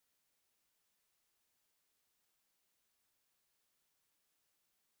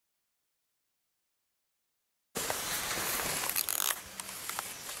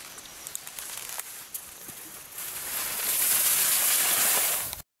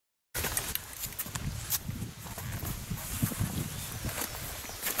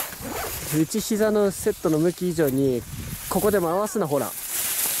内膝のセットの向き以上にここで回すな、ほら。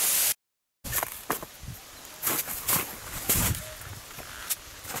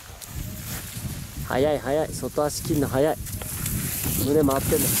速い速い、外足切るの速い。胸回っ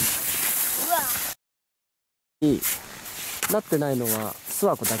てんの。いい。なってないのは諏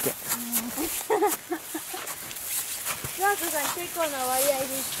訪子だけ。諏訪子さん結構な割合でい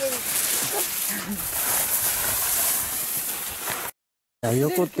ってる。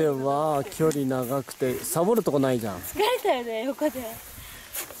横手は距離長くてサボるとこないじゃん。疲れたよね、横で。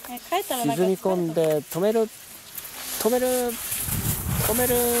帰ったらなんか沈み込んで止めるん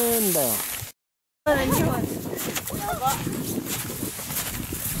だよ。まだ2本。やば。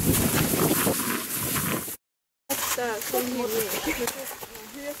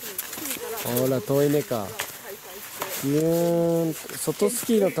ほら遠いねか。ビューン、外ス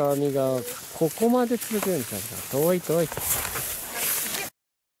キーのたわみがここまで続くんじゃんか。遠い遠い。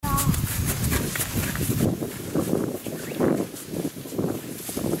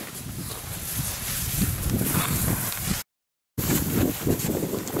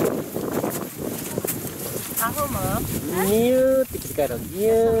ニューって切り替えろ。ニ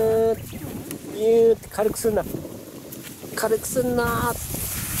ューって軽くすんな。軽くすんな。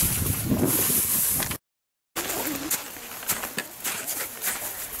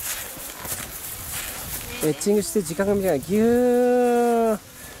エッチングして時間が短い。ギュ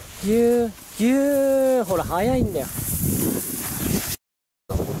ー。ほら早いんだよ。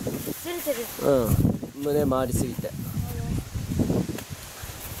ずれてる。うん。胸回りすぎて。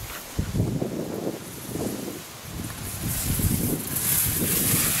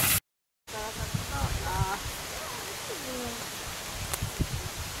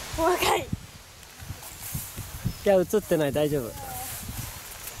細かい。いや、映ってない、大丈夫。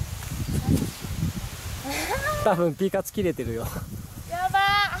多分ピーカツ切れてるよ。やば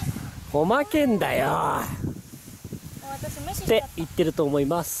ー。おまけんだよ私無視しっちゃった。て言ってると思い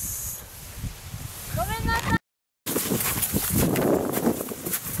ます。ごめんなさい。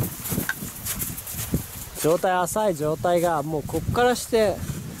状態浅い状態がもうこっからして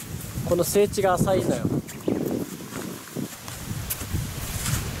この整地が浅いのよ。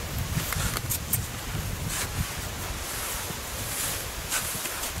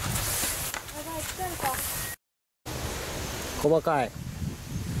細かい。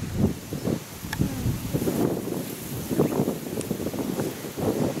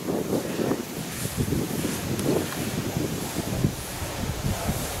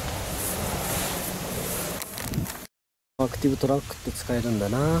アクティブトラックって使えるんだ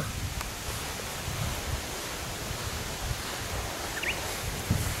な。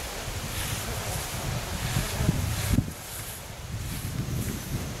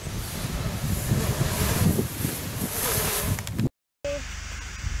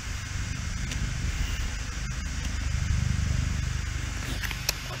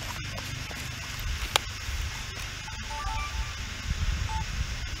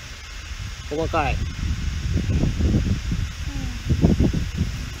細かい。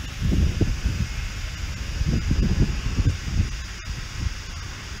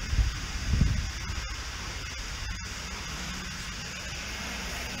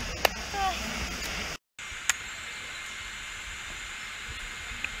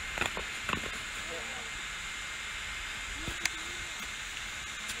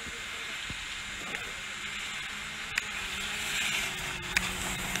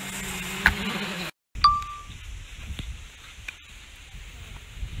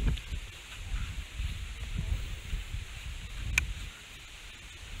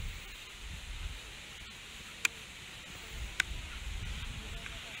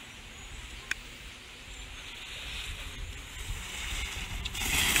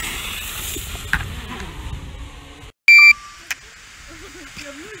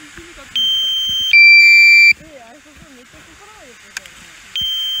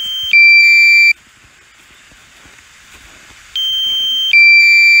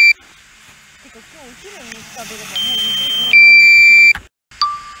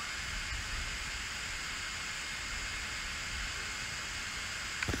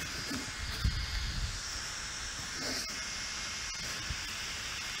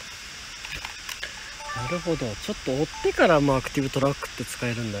なるほど。ちょっと追ってからもアクティブトラックって使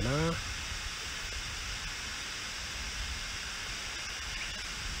えるんだな。